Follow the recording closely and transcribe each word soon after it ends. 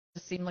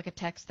It seemed like a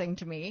text thing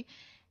to me.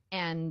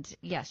 And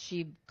yes,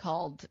 she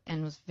called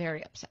and was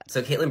very upset.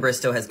 So Kaitlyn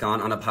Bristowe has gone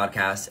on a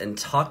podcast and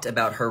talked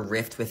about her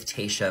rift with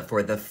Tayshia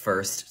for the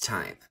first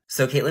time.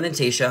 So Kaitlyn and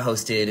Tayshia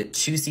hosted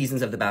 2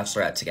 seasons of The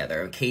Bachelorette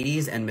together,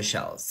 Katie's and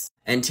Michelle's.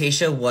 And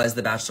Tayshia was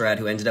the Bachelorette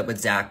who ended up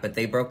with Zac, but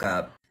they broke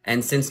up.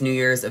 And since New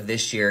Year's of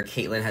this year,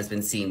 Kaitlyn has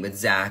been seen with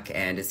Zac,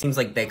 and it seems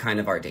like they kind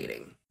of are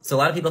dating. So a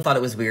lot of people thought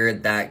it was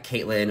weird that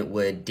Kaitlyn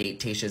would date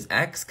Tayshia's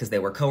ex because they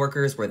were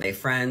coworkers, were they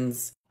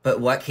friends? But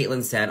what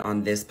Kaitlyn said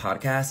on this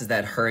podcast is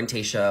that her and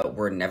Tayshia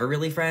were never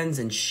really friends,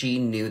 and she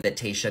knew that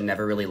Tayshia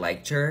never really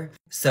liked her.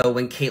 So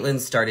when Kaitlyn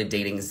started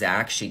dating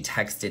Zac, she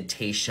texted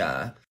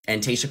Tayshia,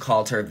 and Tayshia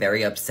called her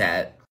very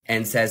upset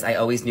and says, "I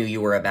always knew you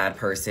were a bad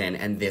person,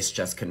 and this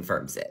just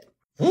confirms it."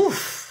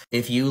 Oof.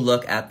 If you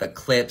look at the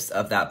clips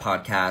of that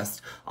podcast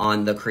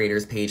on the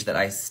creators page that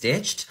I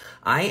stitched,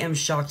 I am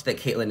shocked that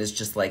Kaitlyn is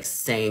just like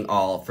saying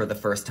all for the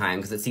first time,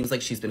 because it seems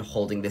like she's been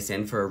holding this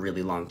in for a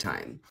really long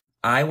time.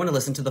 I want to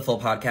listen to the full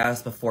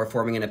podcast before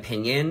forming an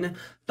opinion,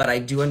 but I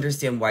do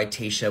understand why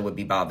Tayshia would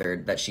be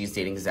bothered that she's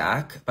dating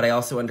Zac, but I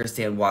also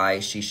understand why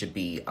she should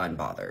be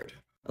unbothered.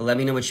 Let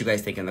me know what you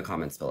guys think in the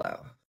comments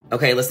below.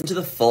 Okay, listen to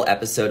the full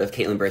episode of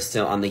Kaitlyn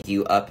Bristowe on the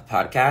You Up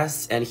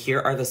podcast, and here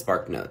are the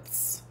spark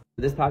notes.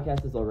 This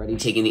podcast is already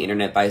taking the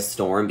internet by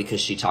storm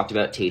because she talked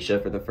about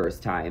Tayshia for the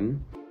first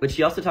time, but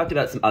she also talked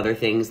about some other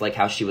things, like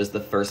how she was the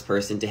first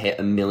person to hit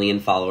 1 million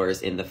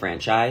followers in the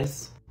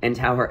franchise, and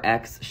how her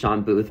ex,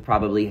 Sean Booth,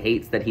 probably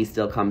hates that he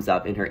still comes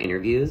up in her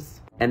interviews,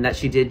 and that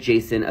she did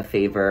Jason a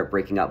favor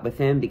breaking up with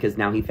him because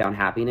now he found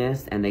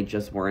happiness and they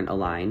just weren't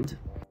aligned.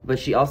 But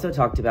she also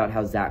talked about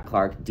how Zac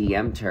Clark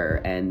DM'd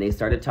her and they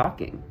started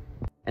talking.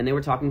 And they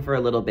were talking for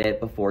a little bit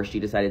before she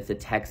decided to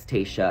text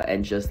Tayshia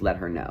and just let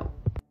her know.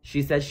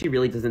 She says she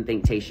really doesn't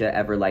think Tayshia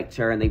ever liked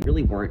her and they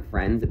really weren't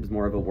friends. It was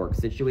more of a work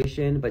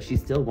situation, but she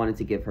still wanted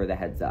to give her the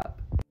heads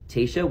up.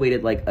 Tayshia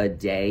waited like a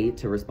day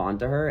to respond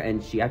to her,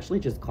 and she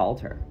actually just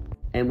called her.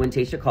 And when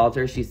Tayshia called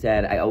her, she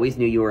said, "I always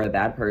knew you were a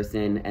bad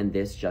person, and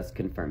this just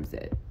confirms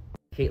it."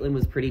 Kaitlyn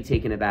was pretty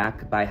taken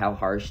aback by how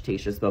harsh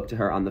Tayshia spoke to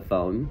her on the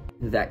phone,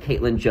 that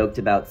Kaitlyn joked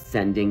about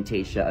sending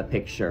Tayshia a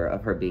picture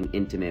of her being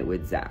intimate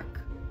with Zac.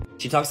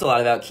 She talks a lot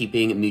about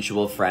keeping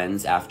mutual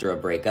friends after a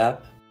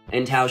breakup,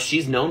 and how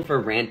she's known for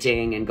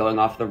ranting and going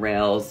off the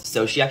rails,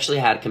 so she actually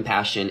had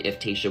compassion if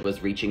Tayshia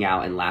was reaching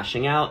out and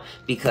lashing out,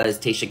 because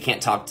Tayshia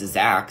can't talk to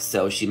Zac,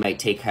 so she might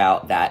take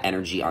out that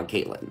energy on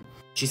Kaitlyn.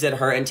 She said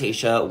her and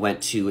Tayshia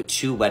went to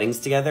 2 weddings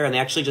together, and they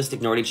actually just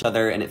ignored each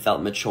other, and it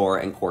felt mature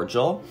and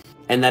cordial,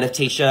 and that if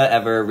Tayshia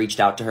ever reached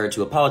out to her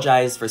to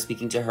apologize for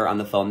speaking to her on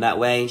the phone that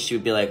way, she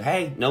would be like,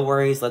 "Hey, no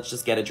worries, let's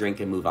just get a drink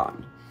and move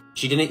on."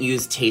 She didn't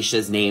use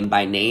Tayshia's name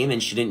by name,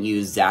 and she didn't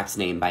use Zac's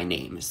name by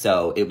name,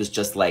 so it was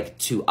just like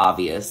too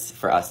obvious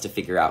for us to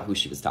figure out who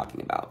she was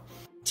talking about.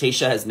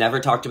 Tayshia has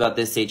never talked about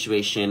this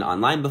situation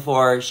online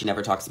before. She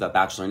never talks about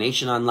Bachelor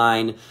Nation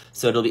online,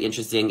 so it'll be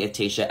interesting if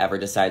Tayshia ever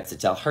decides to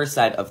tell her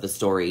side of the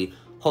story,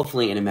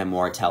 hopefully in a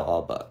memoir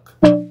tell-all book.